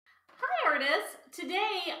artists.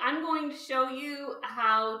 Today I'm going to show you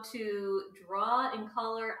how to draw and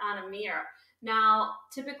color on a mirror. Now,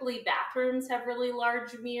 typically bathrooms have really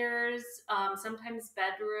large mirrors. Sometimes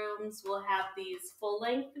bedrooms will have these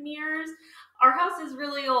full-length mirrors. Our house is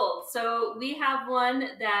really old, so we have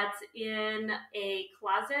one that's in a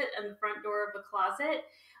closet, in the front door of a closet.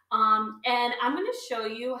 And I'm going to show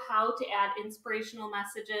you how to add inspirational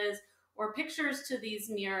messages or pictures to these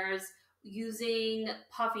mirrors using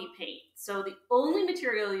puffy paint. So the only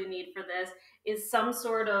material you need for this is some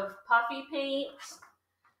sort of puffy paint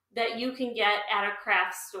that you can get at a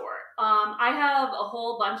craft store. I have a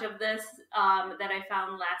whole bunch of this that I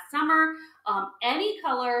found last summer. Any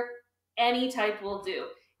color, any type will do.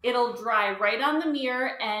 It'll dry right on the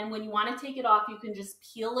mirror, and when you want to take it off, you can just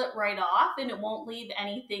peel it right off and it won't leave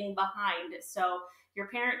anything behind. So your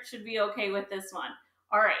parents should be okay with this one.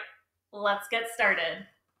 All right, let's get started.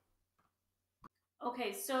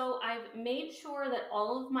 Okay, so I've made sure that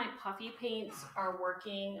all of my puffy paints are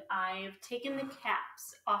working. I've taken the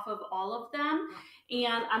caps off of all of them,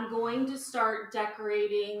 and I'm going to start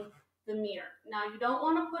decorating the mirror. Now, you don't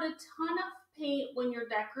want to put a ton of paint when you're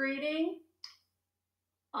decorating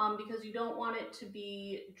because you don't want it to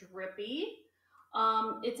be drippy.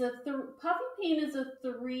 Puffy paint is a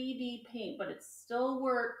 3D paint, but it still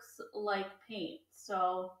works like paint.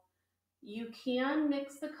 So you can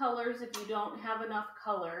mix the colors if you don't have enough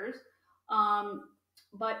colors,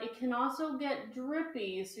 but it can also get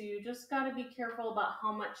drippy, so you just got to be careful about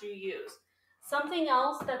how much you use. Something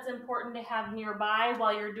else that's important to have nearby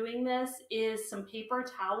while you're doing this is some paper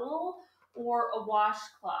towel or a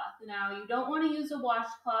washcloth. Now, you don't want to use a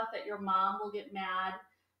washcloth that your mom will get mad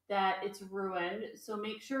that it's ruined, so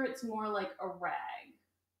make sure it's more like a rag.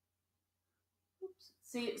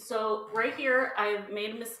 See, so right here, I've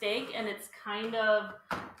made a mistake and it's kind of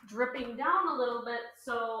dripping down a little bit.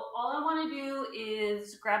 So all I want to do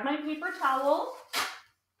is grab my paper towel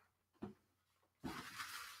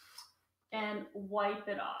and wipe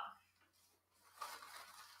it off.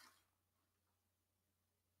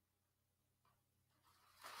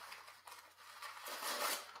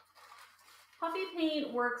 Puffy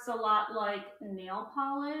paint works a lot like nail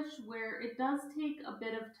polish, where it does take a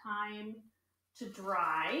bit of time to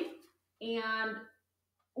dry, and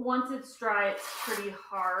once it's dry, it's pretty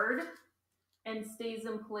hard and stays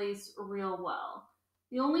in place real well.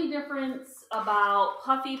 The only difference about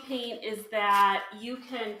puffy paint is that you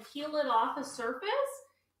can peel it off a surface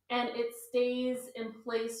and it stays in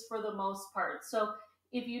place for the most part. So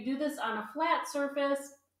if you do this on a flat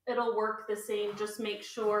surface, it'll work the same. Just make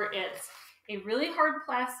sure it's a really hard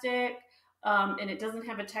plastic and it doesn't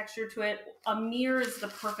have a texture to it. A mirror is the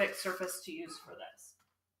perfect surface to use for this.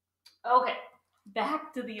 Okay,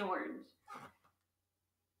 back to the orange.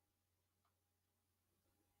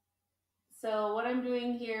 So what I'm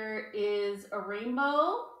doing here is a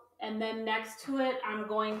rainbow, and then next to it, I'm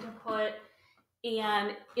going to put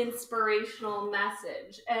an inspirational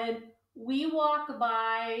message. And we walk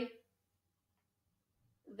by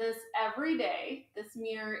this every day. This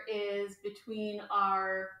mirror is between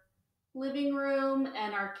our living room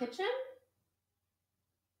and our kitchen.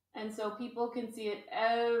 And so people can see it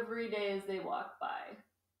every day as they walk by.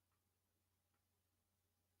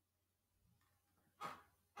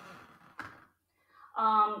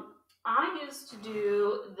 I used to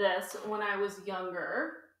do this when I was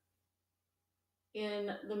younger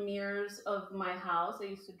in the mirrors of my house. I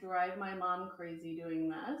used to drive my mom crazy doing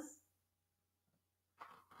this.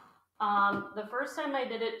 The first time I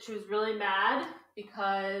did it, she was really mad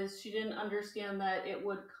because she didn't understand that it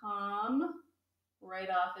would come right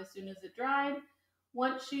off as soon as it dried.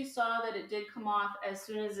 Once she saw that it did come off as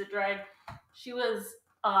soon as it dried, she was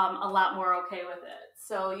a lot more okay with it.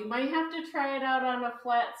 So you might have to try it out on a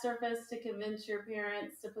flat surface to convince your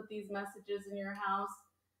parents to put these messages in your house.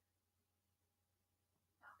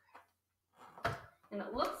 Okay. And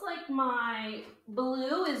it looks like my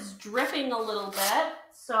blue is dripping a little bit,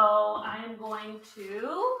 so I'm going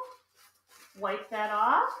to wipe that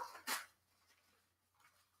off.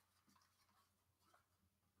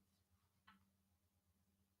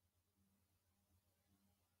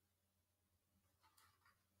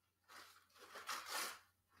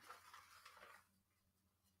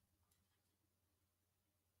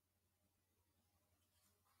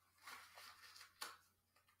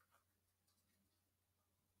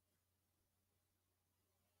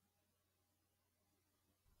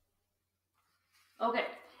 Okay,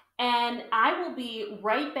 and I will be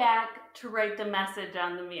right back to write the message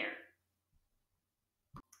on the mirror.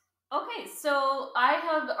 Okay, so I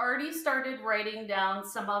have already started writing down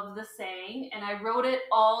some of the saying, and I wrote it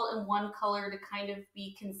all in one color to kind of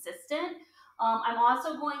be consistent. I'm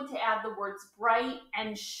also going to add the words bright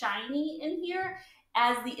and shiny in here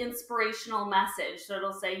as the inspirational message. So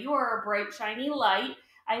it'll say, "You are a bright, shiny light."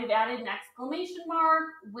 I've added an exclamation mark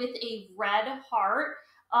with a red heart.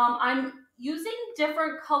 I'm using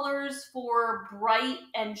different colors for bright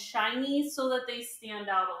and shiny so that they stand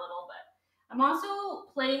out a little bit. I'm also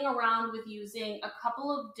playing around with using a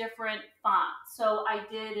couple of different fonts. So I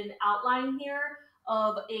did an outline here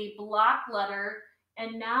of a block letter,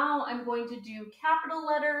 and now I'm going to do capital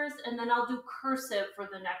letters, and then I'll do cursive for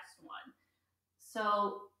the next one.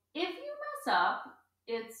 So if you mess up,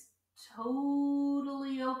 it's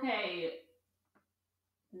totally okay.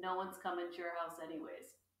 No one's coming to your house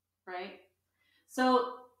anyways, right?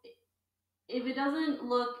 So if it doesn't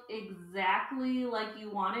look exactly like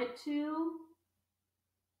you want it to,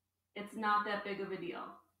 it's not that big of a deal.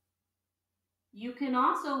 You can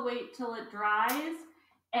also wait till it dries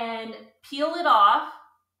and peel it off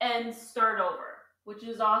and start over, which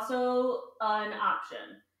is also an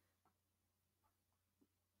option.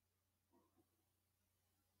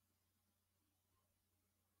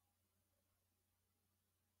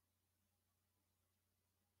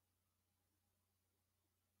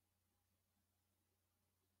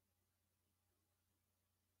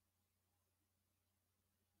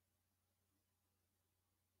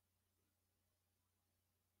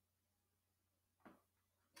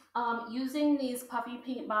 Using these puffy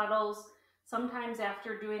paint bottles, sometimes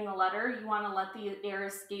after doing a letter, you want to let the air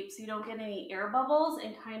escape so you don't get any air bubbles,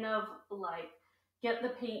 and kind of like get the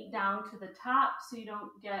paint down to the top so you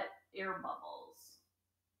don't get air bubbles.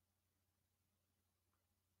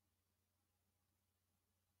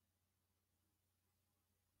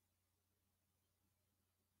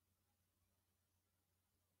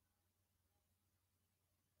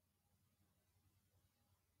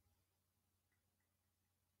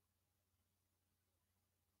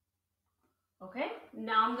 Okay,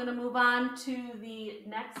 now I'm going to move on to the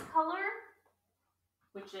next color,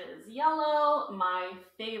 which is yellow, my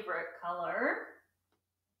favorite color.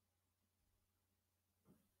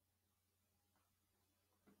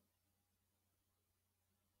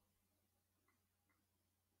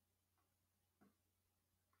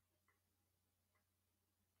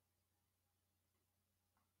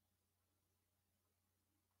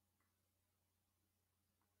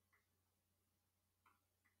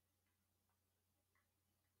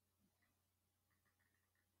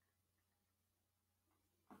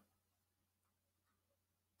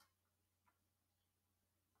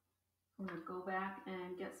 I'm going to go back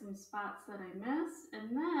and get some spots that I missed,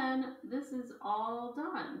 and then this is all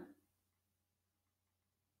done.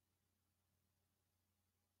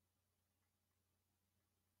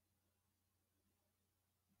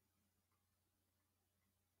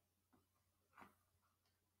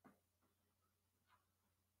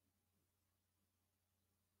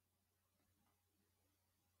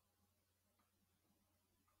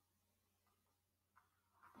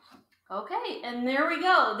 Okay, and there we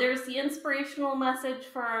go. There's the inspirational message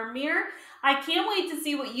for our mirror. I can't wait to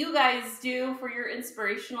see what you guys do for your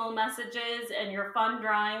inspirational messages and your fun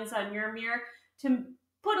drawings on your mirror to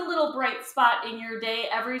put a little bright spot in your day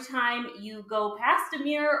every time you go past a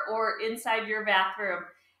mirror or inside your bathroom.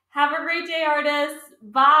 Have a great day, artists.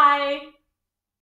 Bye.